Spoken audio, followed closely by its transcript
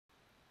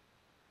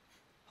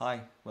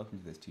Hi, welcome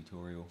to this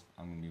tutorial.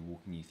 I'm going to be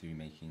walking you through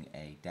making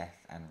a death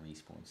and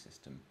respawn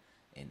system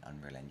in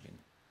Unreal Engine.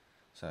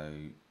 So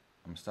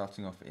I'm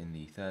starting off in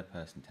the third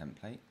person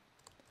template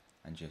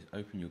and just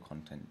open your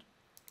content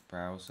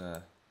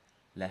browser,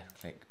 left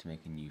click to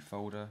make a new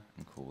folder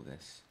and call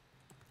this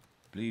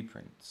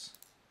Blueprints.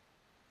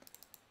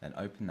 Then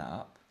open that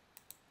up,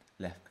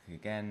 left click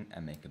again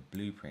and make a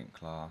blueprint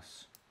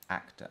class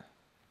actor.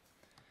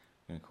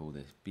 I'm going to call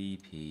this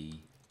BP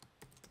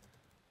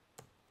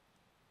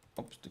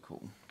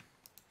obstacle.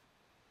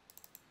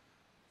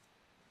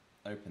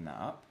 Open that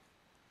up,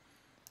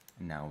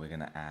 and now we're going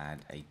to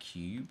add a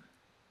cube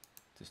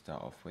to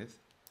start off with,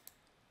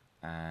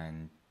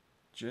 and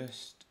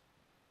just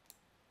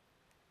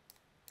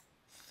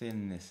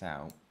thin this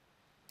out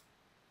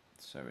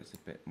so it's a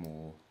bit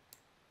more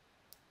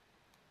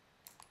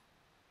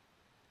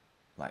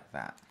like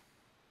that,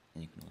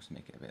 and you can also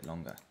make it a bit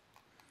longer.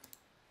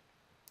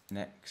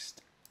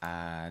 Next,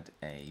 add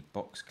a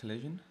box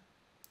collision,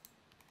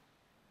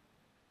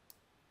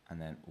 and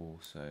then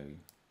also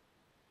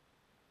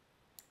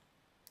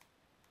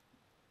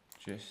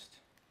just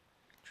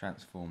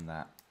transform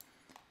that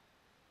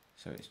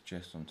so it's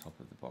just on top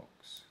of the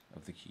box,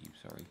 of the cube,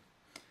 sorry.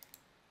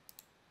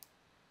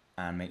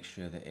 And make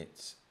sure that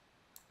it's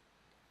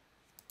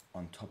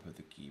on top of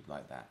the cube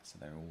like that, so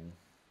they're all.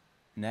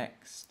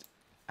 Next,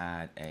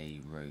 add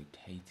a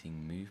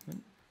rotating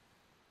movement.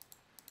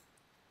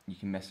 You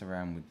can mess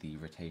around with the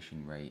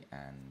rotation rate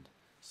and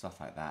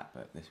stuff like that,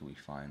 but this will be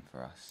fine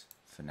for us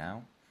for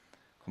now.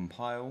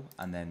 Compile,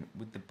 and then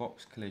with the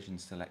box collision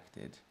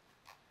selected,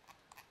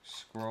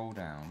 scroll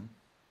down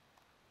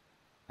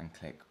and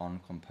click on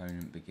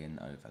component begin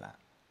overlap.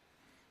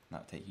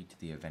 That'll take you to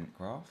the event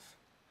graph.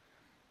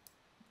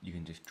 You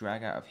can just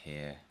drag out of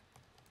here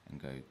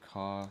and go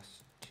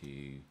cast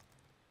to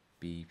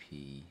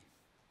BP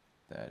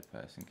third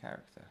person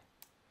character,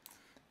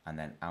 and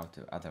then out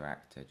of other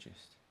actor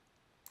just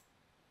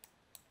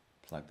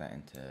plug that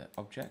into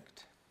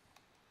object.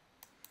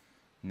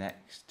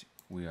 Next,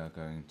 we are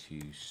going to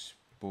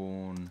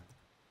spawn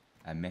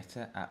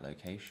emitter at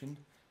location.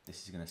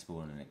 This is going to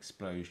spawn an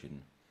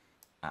explosion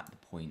at the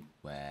point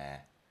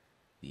where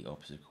the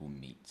obstacle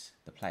meets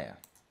the player,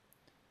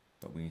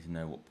 but we need to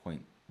know what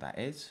point that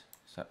is.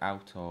 So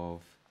out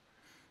of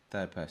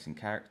third person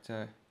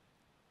character,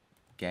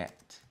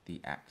 get the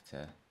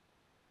actor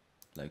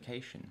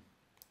location,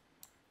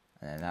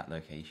 and then that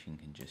location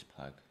can just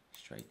plug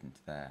straight into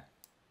there.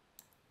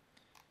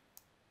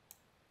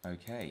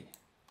 Okay,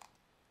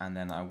 and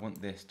then I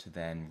want this to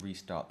then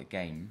restart the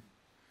game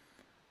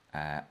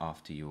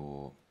after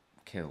you're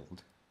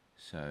killed.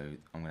 So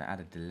I'm going to add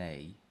a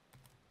delay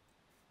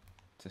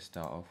to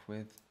start off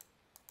with,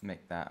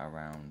 make that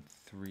around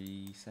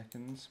 3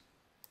 seconds,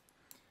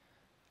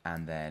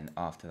 and then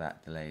after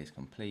that delay is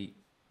complete,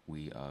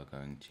 we are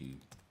going to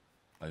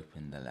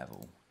open the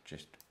level,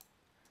 just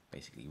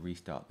basically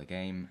restart the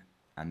game,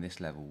 and this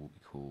level will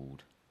be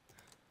called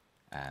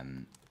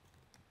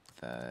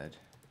third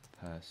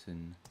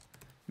person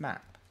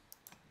map.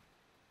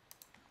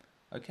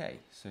 Okay,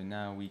 so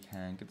now we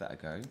can give that a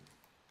go.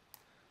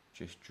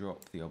 Just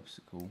drop the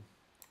obstacle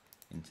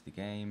into the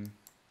game.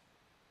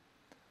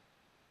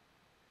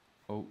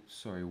 Oh,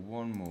 sorry,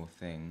 one more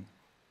thing.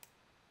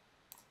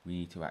 We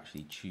need to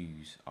actually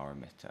choose our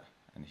emitter,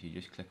 and if you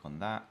just click on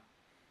that,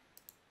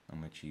 I'm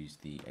going to choose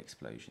the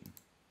explosion.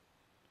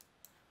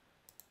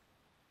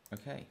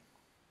 Okay,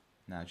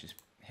 now just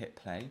hit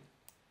play,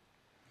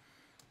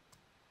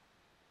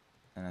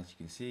 and as you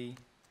can see,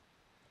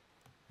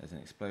 there's an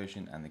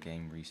explosion and the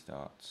game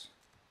restarts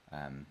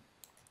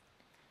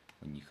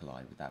when you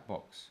collide with that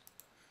box.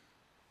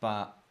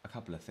 But a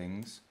couple of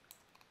things.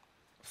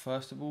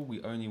 First of all,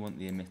 we only want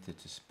the emitter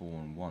to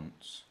spawn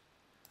once,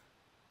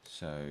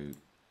 so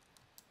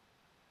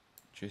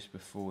just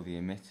before the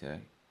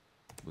emitter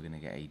we're going to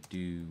get a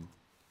do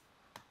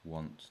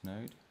once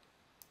node,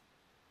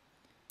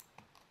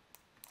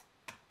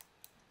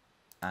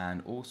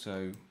 and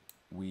also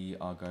we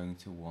are going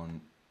to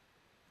want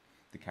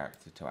the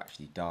character to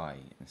actually die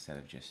instead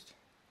of just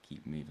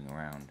keep moving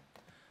around.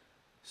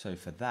 So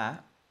for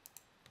that,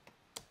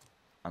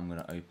 I'm going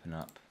to open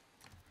up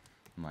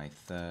my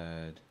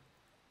third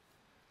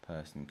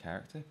person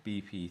character,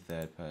 BP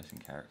third person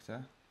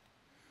character.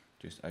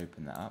 Just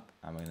open that up,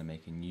 and we're going to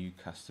make a new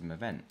custom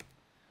event.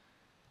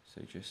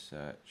 So just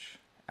search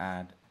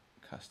add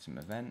custom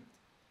event,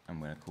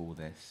 and we're going to call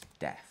this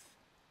death.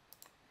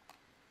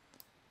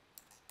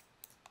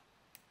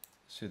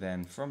 So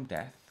then from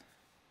death,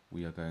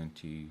 we are going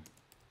to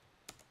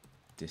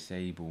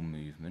disable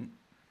movement,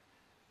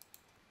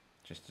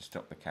 just to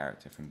stop the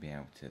character from being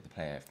able to, the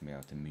player from being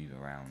able to move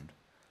around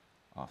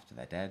after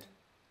they're dead.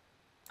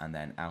 And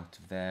then out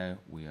of there,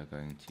 we are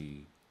going to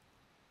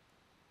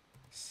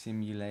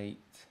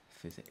simulate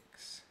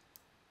physics,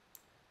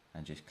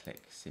 and just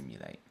click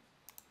simulate.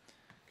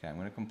 Okay, I'm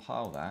going to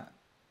compile that.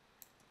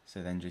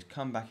 So then just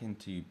come back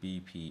into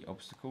BP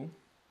obstacle,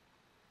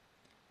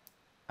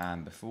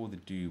 and before the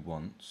do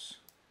once,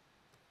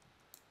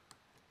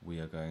 we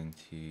are going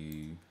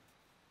to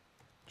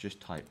just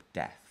type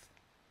death,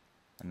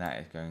 and that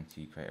is going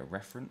to create a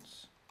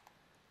reference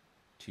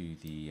to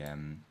the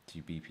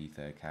to BP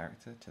third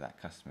character, to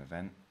that custom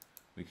event.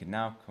 We can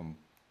now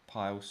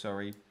compile,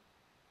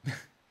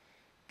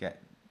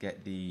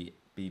 get the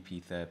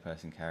BP third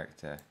person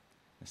character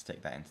and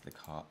stick that into the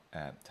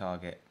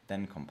target,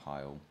 then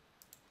compile.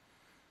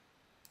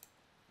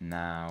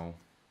 Now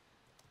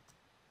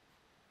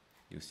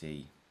you'll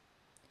see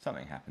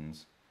something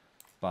happens,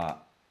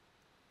 but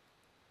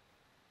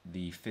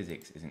the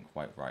physics isn't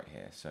quite right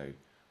here. So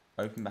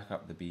open back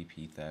up the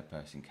BP third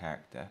person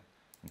character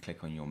and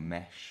click on your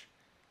mesh,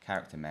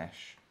 character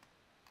mesh,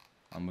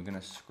 and we're going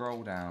to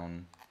scroll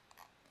down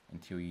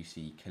until you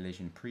see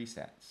collision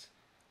presets,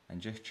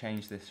 and just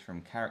change this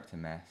from character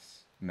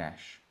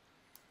mesh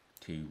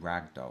to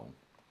Ragdoll.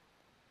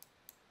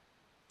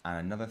 And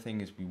another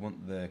thing is we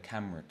want the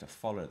camera to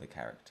follow the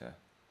character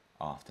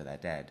after they're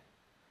dead.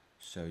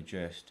 So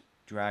just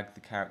drag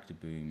the character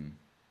boom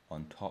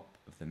on top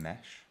of the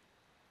mesh,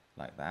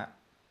 like that.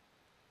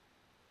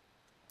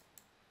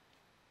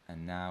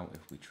 And now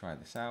if we try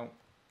this out,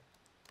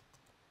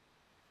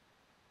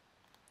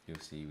 you'll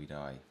see we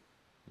die.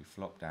 We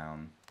flop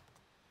down,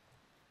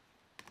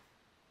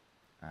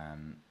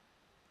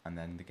 and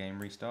then the game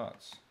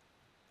restarts.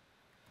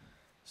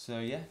 So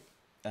yeah,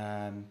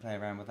 play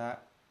around with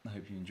that. I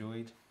hope you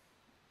enjoyed.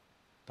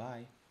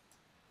 Bye.